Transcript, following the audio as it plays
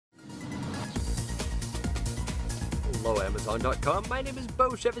Hello Amazon.com, my name is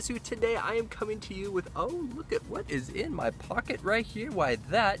Beau. Today I am coming to you with, oh look at what is in my pocket right here. Why,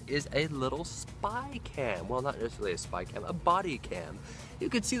 that is a little spy cam. Well, not necessarily a spy cam, a body cam. You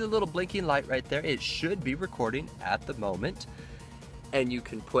can see the little blinking light right there. It should be recording at the moment. And you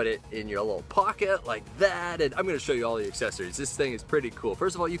can put it in your little pocket like that, and I'm going to show you all the accessories. This thing is pretty cool.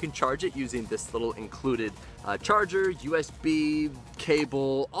 First of all, you can charge it using this little included charger, USB,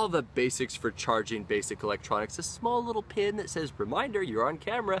 cable, all the basics for charging basic electronics. A small little pin that says, reminder, you're on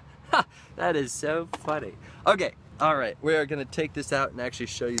camera. Ha, that is so funny. Okay, all right, we're going to take this out and actually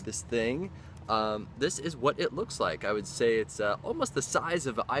show you this thing. This is what it looks like. I would say it's almost the size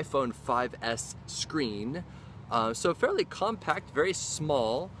of an iPhone 5S screen. So fairly compact, very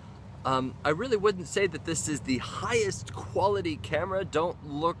small. I really wouldn't say that this is the highest quality camera. Don't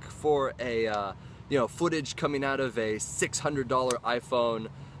look for a footage coming out of a $600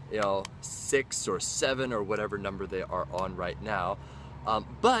 iPhone, 6 or 7 or whatever number they are on right now.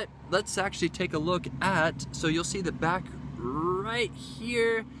 But let's actually take a look at, so you'll see the back right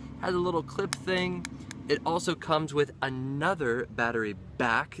here has a little clip thing. It also comes with another battery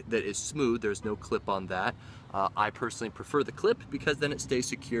back that is smooth. There's no clip on that. I personally prefer the clip because then it stays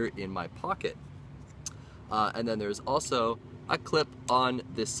secure in my pocket. And then there's also a clip on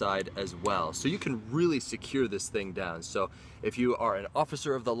this side as well. So you can really secure this thing down. So if you are an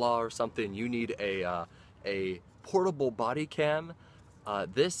officer of the law or something, you need a portable body cam,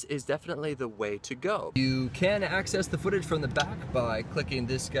 this is definitely the way to go. You can access the footage from the back by clicking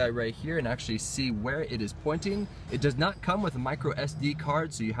this guy right here and actually see where it is pointing. It does not come with a micro SD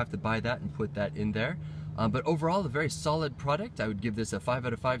card, so you have to buy that and put that in there. But overall, a very solid product. I would give this a 5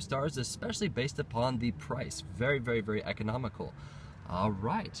 out of 5 stars, especially based upon the price. Very, very, very economical. All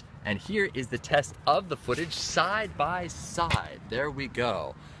right, and here is the test of the footage side by side. There we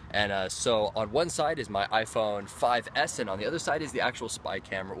go. And so on one side is my iPhone 5S, and on the other side is the actual spy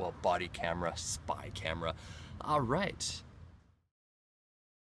camera, well, body camera, spy camera. All right.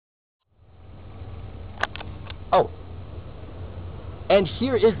 Oh. And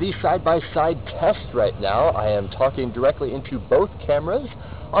here is the side-by-side test right now. I am talking directly into both cameras.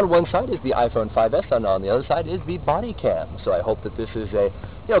 On one side is the iPhone 5S, and on the other side is the body cam. So I hope that this is a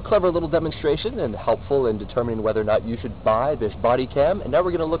clever little demonstration and helpful in determining whether or not you should buy this body cam. And now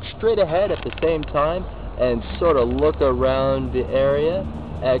we're going to look straight ahead at the same time and sort of look around the area.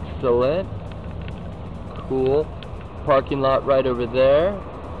 Excellent. Cool. Parking lot right over there.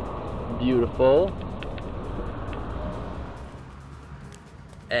 Beautiful.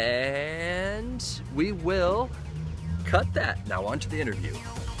 And we will cut that. Now on to the interview.